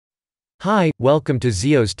Hi, welcome to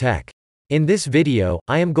Zio's Tech. In this video,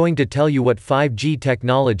 I am going to tell you what 5G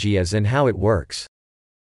technology is and how it works.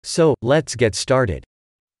 So, let's get started.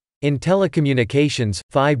 In telecommunications,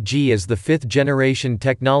 5G is the fifth-generation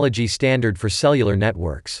technology standard for cellular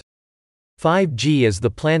networks. 5G is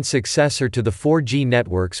the planned successor to the 4G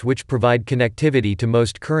networks which provide connectivity to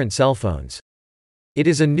most current cell phones. It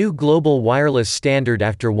is a new global wireless standard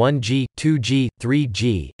after 1G, 2G,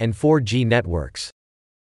 3G, and 4G networks.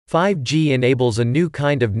 5G enables a new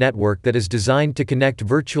kind of network that is designed to connect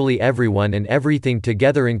virtually everyone and everything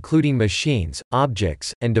together, including machines,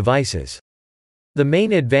 objects, and devices. The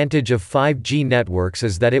main advantage of 5G networks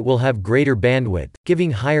is that it will have greater bandwidth,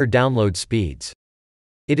 giving higher download speeds.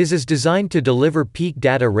 It is designed to deliver peak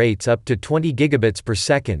data rates up to 20 gigabits per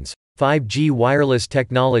second. 5G wireless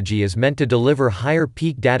technology is meant to deliver higher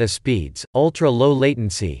peak data speeds, ultra-low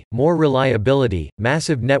latency, more reliability,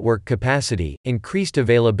 massive network capacity, increased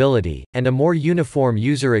availability, and a more uniform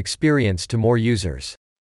user experience to more users.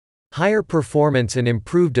 Higher performance and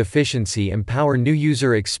improved efficiency empower new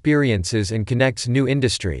user experiences and connects new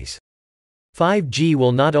industries. 5G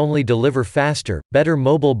will not only deliver faster, better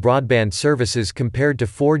mobile broadband services compared to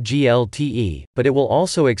 4G LTE, but it will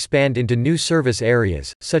also expand into new service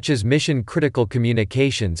areas, such as mission-critical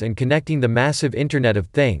communications and connecting the massive Internet of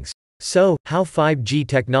Things. So, how 5G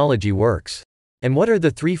technology works? And what are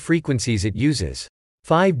the three frequencies it uses?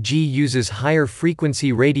 5G uses higher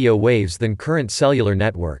frequency radio waves than current cellular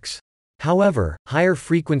networks. However, higher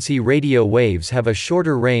frequency radio waves have a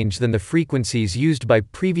shorter range than the frequencies used by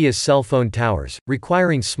previous cell phone towers,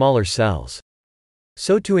 requiring smaller cells.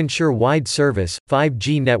 So to ensure wide service,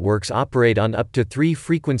 5G networks operate on up to three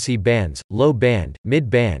frequency bands: low band,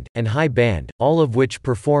 mid band, and high band, all of which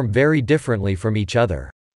perform very differently from each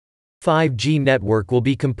other. 5G network will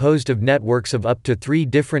be composed of networks of up to three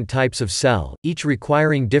different types of cell, each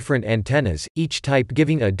requiring different antennas, each type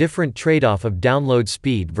giving a different trade-off of download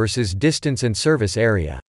speed versus distance and service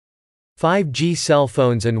area. 5G cell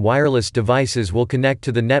phones and wireless devices will connect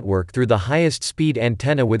to the network through the highest speed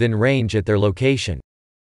antenna within range at their location.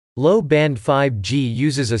 Low-band 5G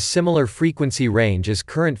uses a similar frequency range as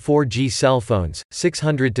current 4G cell phones,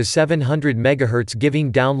 600 to 700 MHz,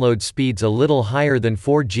 giving download speeds a little higher than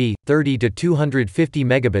 4G, 30 to 250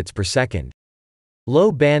 megabits per second.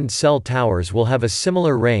 Low-band cell towers will have a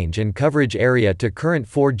similar range and coverage area to current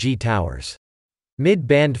 4G towers.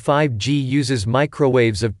 Mid-band 5G uses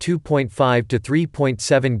microwaves of 2.5 to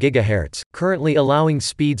 3.7 GHz, currently allowing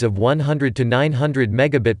speeds of 100 to 900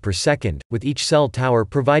 megabit per second, with each cell tower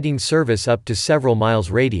providing service up to several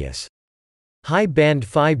miles radius. High-band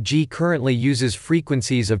 5G currently uses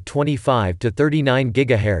frequencies of 25 to 39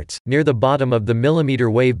 GHz, near the bottom of the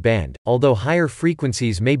millimeter wave band, although higher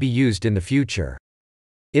frequencies may be used in the future.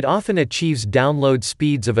 It often achieves download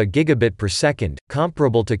speeds of a gigabit per second,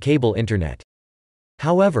 comparable to cable internet.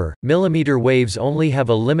 However, millimeter waves only have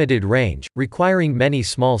a limited range, requiring many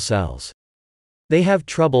small cells. They have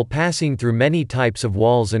trouble passing through many types of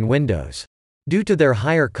walls and windows. Due to their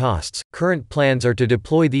higher costs, current plans are to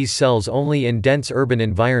deploy these cells only in dense urban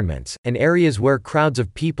environments, and areas where crowds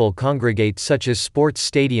of people congregate, such as sports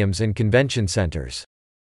stadiums and convention centers.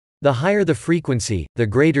 The higher the frequency, the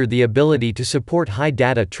greater the ability to support high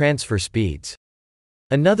data transfer speeds.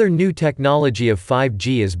 Another new technology of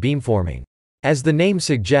 5G is beamforming. As the name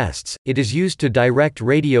suggests, it is used to direct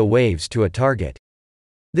radio waves to a target.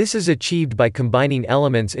 This is achieved by combining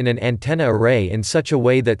elements in an antenna array in such a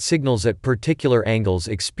way that signals at particular angles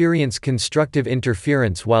experience constructive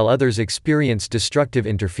interference while others experience destructive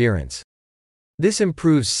interference. This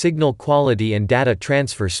improves signal quality and data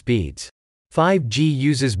transfer speeds. 5G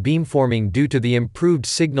uses beamforming due to the improved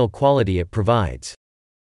signal quality it provides.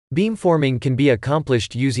 Beamforming can be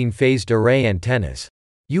accomplished using phased array antennas.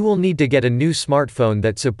 You will need to get a new smartphone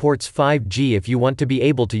that supports 5G if you want to be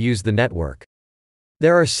able to use the network.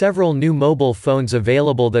 There are several new mobile phones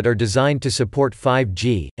available that are designed to support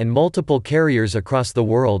 5G, and multiple carriers across the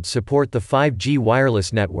world support the 5G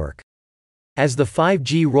wireless network. As the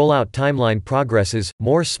 5G rollout timeline progresses,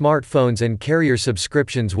 more smartphones and carrier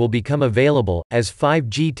subscriptions will become available, as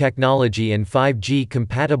 5G technology and 5G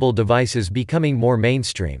compatible devices becoming more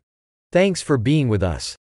mainstream. Thanks for being with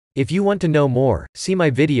us. If you want to know more, see my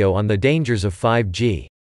video on the dangers of 5G.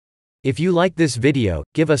 If you like this video,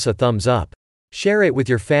 give us a thumbs up. Share it with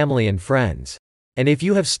your family and friends. And if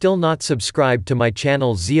you have still not subscribed to my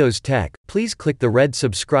channel Zio's Tech, please click the red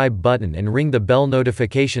subscribe button and ring the bell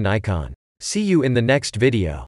notification icon. See you in the next video.